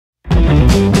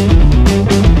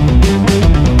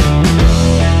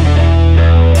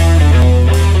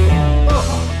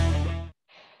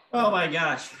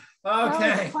Okay.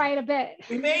 That was quite a bit.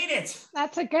 We made it.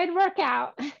 That's a good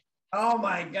workout. Oh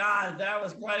my God, that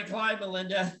was quite a climb,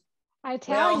 Melinda. I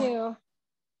tell you.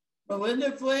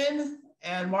 Melinda Flynn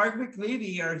and Mark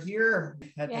McLeavy are here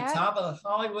at the top of the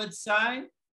Hollywood sign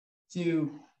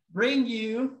to bring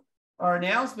you our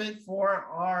announcement for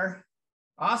our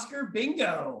Oscar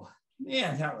bingo.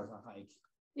 Man, that was a hike.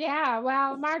 Yeah,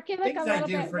 well, Mark, you look a little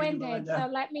bit winded, so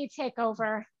let me take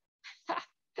over. I'm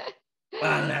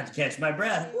gonna have to catch my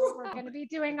breath. We're going to be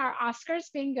doing our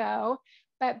Oscars bingo,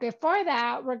 but before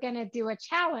that, we're going to do a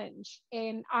challenge,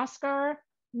 an Oscar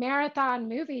marathon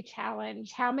movie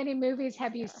challenge. How many movies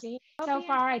have you seen so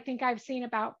far? I think I've seen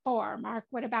about 4. Mark,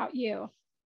 what about you?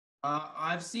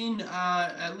 I've seen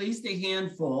at least a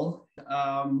handful.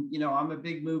 You know, I'm a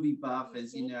big movie buff,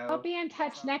 as you know. We'll be in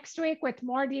touch next week with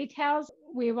more details.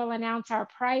 We will announce our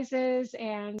prizes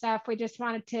and stuff. We just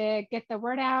wanted to get the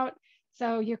word out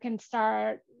so you can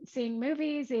start seeing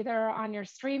movies either on your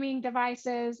streaming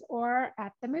devices or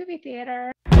at the movie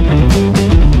theater.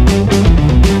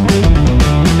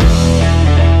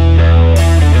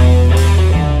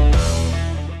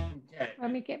 Okay.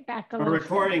 Let me get back a little. We're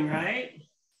recording, right?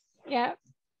 Yep.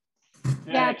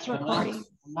 Yeah, it's recording.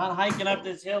 I'm not hiking up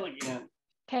this hill again.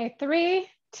 Okay, 3,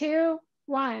 2,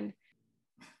 1.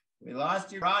 We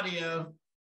lost your audio.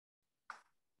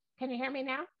 Can you hear me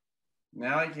now?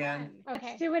 Now I can. Okay,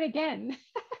 let's do it again.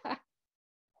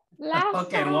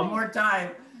 Okay, one more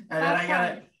time. And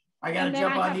then I gotta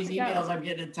jump on these emails. Go. I'm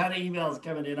getting a ton of emails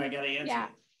coming in. I gotta answer. Yeah.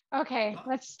 Okay,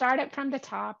 let's start it from the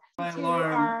top. My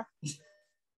alarm.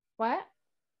 What?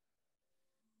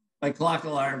 My clock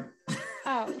alarm. Oh.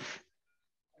 I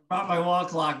brought my wall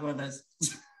clock with us.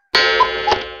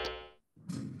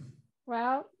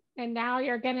 Well, and now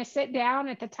you're going to sit down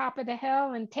at the top of the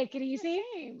hill and take it easy.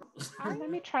 All right, let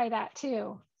me try that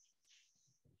too.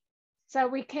 So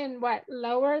we can,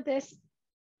 lower this?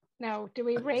 No, do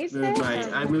we raise this?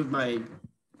 I moved my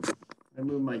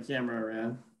camera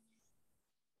around.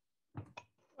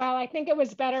 Well, I think it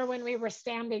was better when we were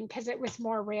standing because it was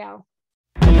more real.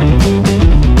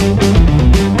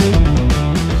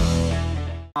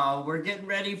 We're getting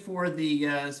ready for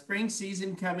the spring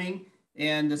season coming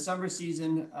and the summer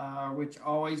season, which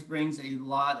always brings a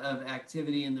lot of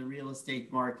activity in the real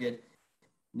estate market.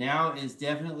 Now is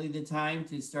definitely the time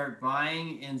to start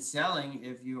buying and selling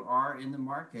if you are in the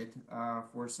market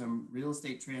for some real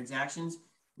estate transactions.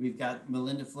 We've got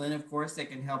Melinda Flynn, of course, that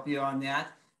can help you on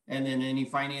that. And then any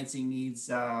financing needs,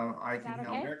 I can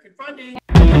help. American Funding.